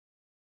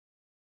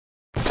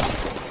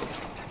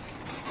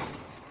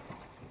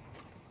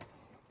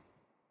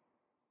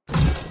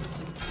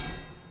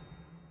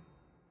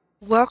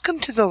Welcome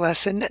to the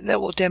lesson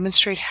that will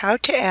demonstrate how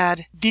to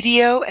add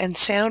video and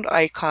sound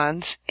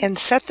icons and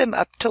set them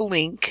up to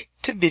link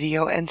to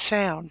video and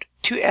sound.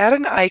 To add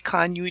an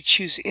icon, you would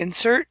choose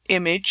Insert,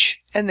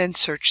 Image, and then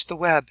search the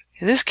web.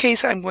 In this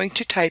case, I'm going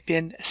to type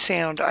in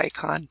Sound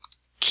Icon.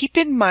 Keep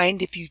in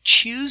mind, if you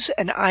choose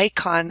an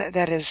icon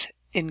that is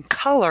in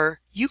color,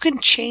 you can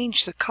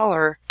change the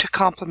color to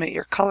complement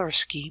your color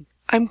scheme.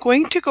 I'm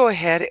going to go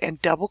ahead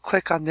and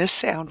double-click on this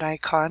sound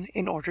icon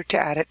in order to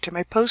add it to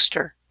my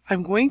poster.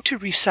 I'm going to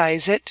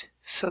resize it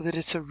so that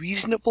it's a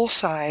reasonable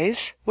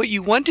size. What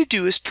you want to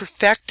do is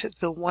perfect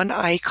the one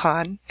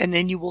icon, and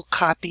then you will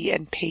copy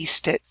and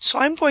paste it. So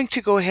I'm going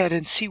to go ahead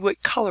and see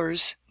what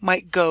colors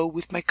might go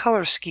with my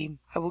color scheme.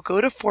 I will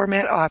go to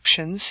Format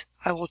Options.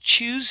 I will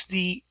choose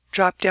the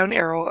drop-down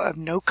arrow of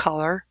No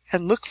Color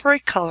and look for a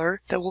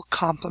color that will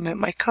complement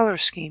my color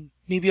scheme.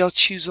 Maybe I'll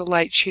choose a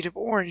light shade of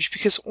orange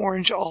because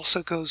orange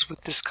also goes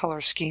with this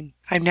color scheme.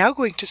 I'm now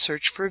going to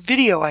search for a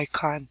video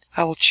icon.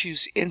 I will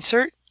choose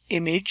Insert,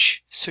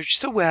 Image,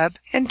 search the web,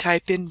 and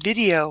type in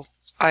Video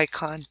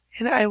Icon.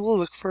 And I will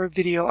look for a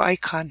video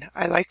icon.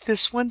 I like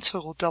this one,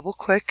 so we'll double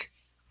click.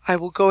 I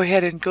will go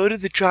ahead and go to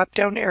the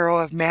drop-down arrow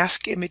of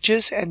Mask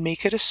Images and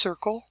make it a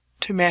circle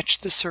to match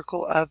the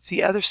circle of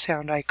the other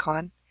sound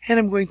icon. And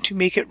I'm going to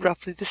make it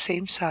roughly the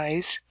same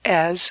size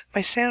as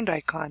my sound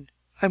icon.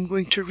 I'm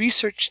going to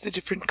research the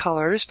different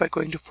colors by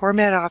going to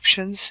Format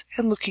Options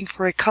and looking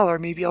for a color.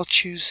 Maybe I'll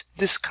choose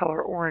this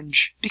color,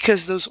 orange,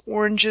 because those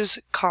oranges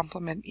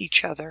complement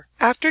each other.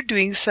 After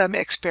doing some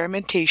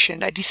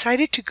experimentation, I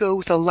decided to go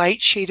with a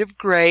light shade of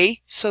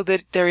gray so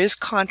that there is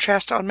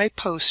contrast on my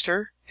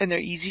poster and they're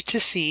easy to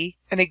see,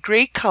 and a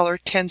gray color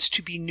tends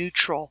to be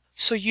neutral.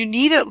 So you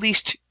need at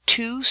least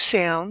two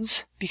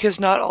sounds because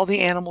not all the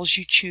animals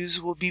you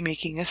choose will be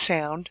making a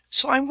sound.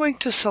 So I'm going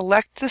to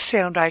select the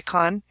sound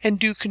icon and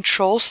do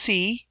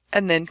Control-C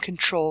and then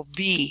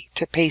Control-V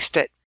to paste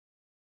it.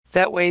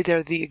 That way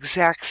they're the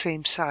exact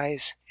same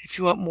size. If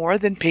you want more,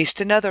 then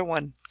paste another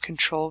one,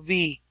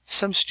 Control-V.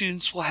 Some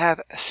students will have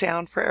a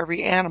sound for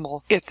every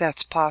animal if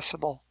that's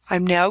possible.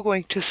 I'm now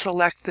going to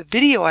select the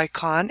video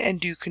icon and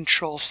do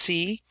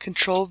Control-C,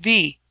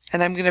 Control-V.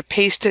 And I'm going to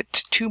paste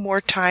it 2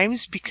 more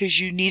times because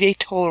you need a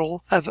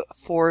total of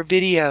 4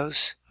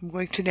 videos. I'm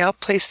going to now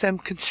place them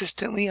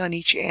consistently on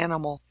each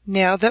animal.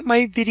 Now that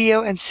my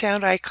video and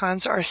sound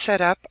icons are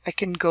set up, I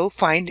can go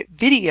find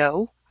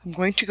video. I'm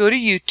going to go to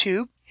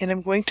YouTube and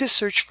I'm going to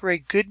search for a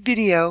good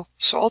video.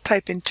 So I'll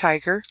type in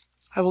tiger.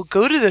 I will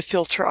go to the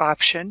filter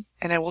option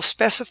and I will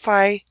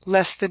specify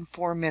less than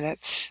 4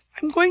 minutes.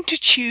 I'm going to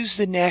choose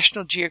the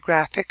National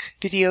Geographic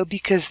video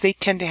because they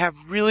tend to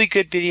have really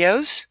good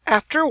videos.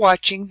 After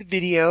watching the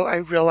video, I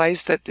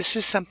realized that this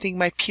is something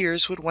my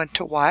peers would want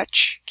to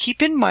watch.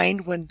 Keep in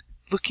mind when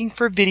looking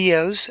for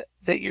videos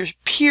that your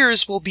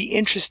peers will be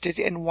interested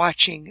in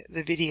watching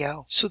the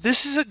video. So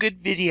this is a good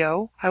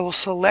video. I will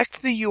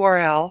select the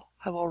URL.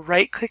 I will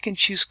right-click and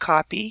choose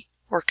Copy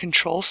or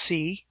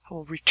Control-C. I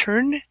will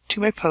return to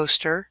my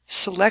poster,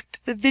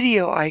 select the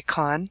video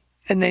icon,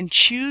 and then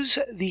choose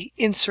the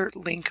Insert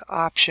Link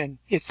option.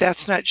 If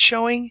that's not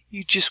showing,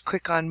 you just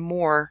click on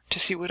More to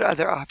see what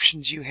other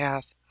options you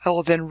have. I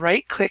will then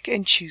right-click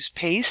and choose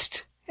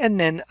Paste, and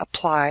then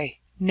Apply.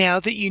 Now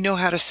that you know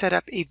how to set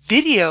up a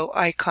video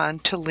icon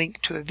to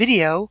link to a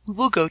video, we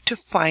will go to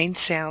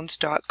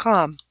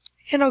findsounds.com.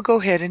 And I'll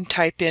go ahead and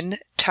type in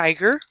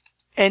tiger,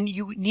 and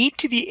you need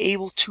to be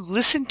able to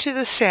listen to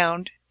the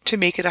sound to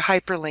make it a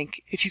hyperlink.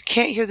 If you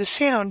can't hear the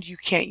sound, you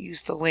can't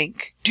use the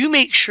link. Do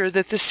make sure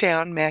that the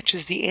sound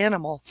matches the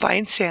animal.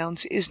 Find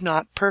Sounds is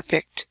not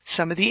perfect.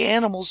 Some of the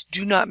animals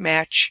do not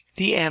match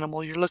the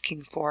animal you're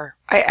looking for.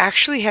 I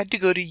actually had to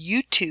go to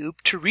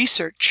YouTube to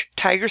research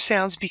tiger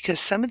sounds because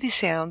some of these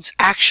sounds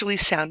actually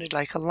sounded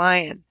like a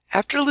lion.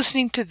 After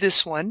listening to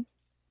this one,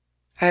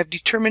 I have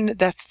determined that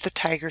that's the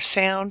tiger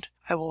sound.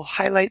 I will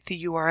highlight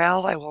the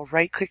URL. I will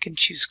right-click and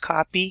choose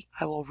Copy.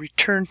 I will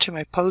return to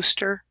my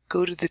poster.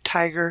 Go to the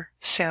tiger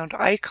sound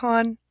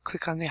icon,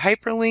 click on the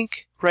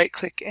hyperlink,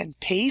 right-click and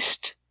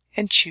paste,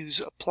 and choose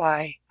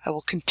Apply. I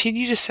will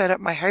continue to set up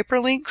my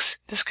hyperlinks.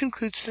 This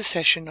concludes the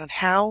session on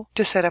how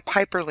to set up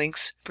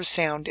hyperlinks for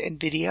sound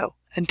and video.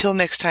 Until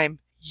next time,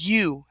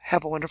 you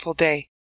have a wonderful day.